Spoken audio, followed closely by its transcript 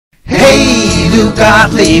Lou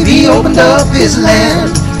Gottlieb, he opened up his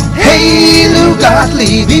land. Hey, Lou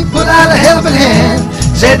Gottlieb, he put out a helping hand.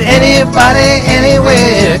 Said anybody,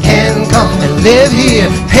 anywhere can come and live here.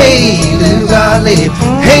 Hey, Lou Gottlieb,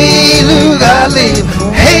 hey, Lou Gottlieb,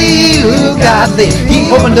 hey, Lou Gottlieb,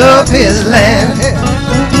 he opened up his land.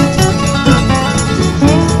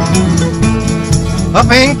 Up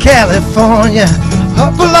in California,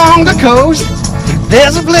 up along the coast,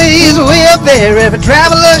 there's a place way up there every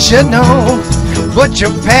traveler should know. Put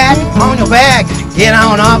your pack on your back, get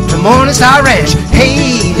on up to Morningstar Ranch.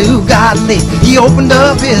 Hey, Lou Gottlieb, he opened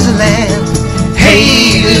up his land.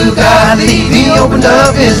 Hey, Lou Gottlieb, he opened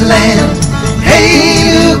up his land. Hey,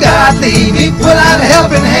 Lou Gottlieb, he put out a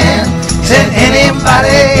helping hand. Said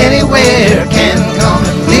anybody, anywhere can come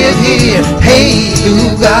and live here. Hey,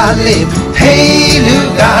 Lou Gottlieb, hey,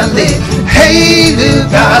 Lou Gottlieb, hey, Lou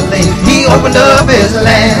Gottlieb, he opened up his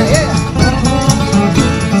land.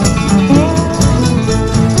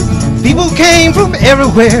 People came from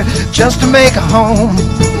everywhere just to make a home.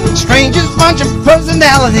 Strangest bunch of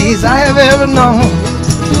personalities I have ever known.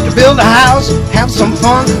 To build a house, have some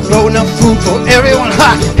fun, grow enough food for everyone.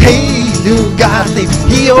 Ha! Hey, Lou Gottlieb,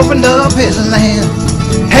 he opened up his land.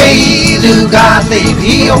 Hey, Lou Gottlieb,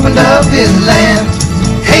 he opened up his land.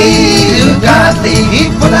 Hey, Lou Gottlieb,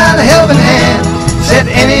 he put out a helping hand. Said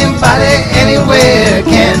anybody, anywhere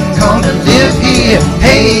can come and live here.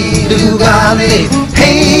 Hey, Lou Gottlieb,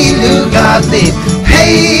 hey, Lou Gottlieb,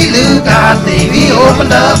 hey, Lou Gottlieb, he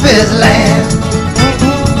opened up his land.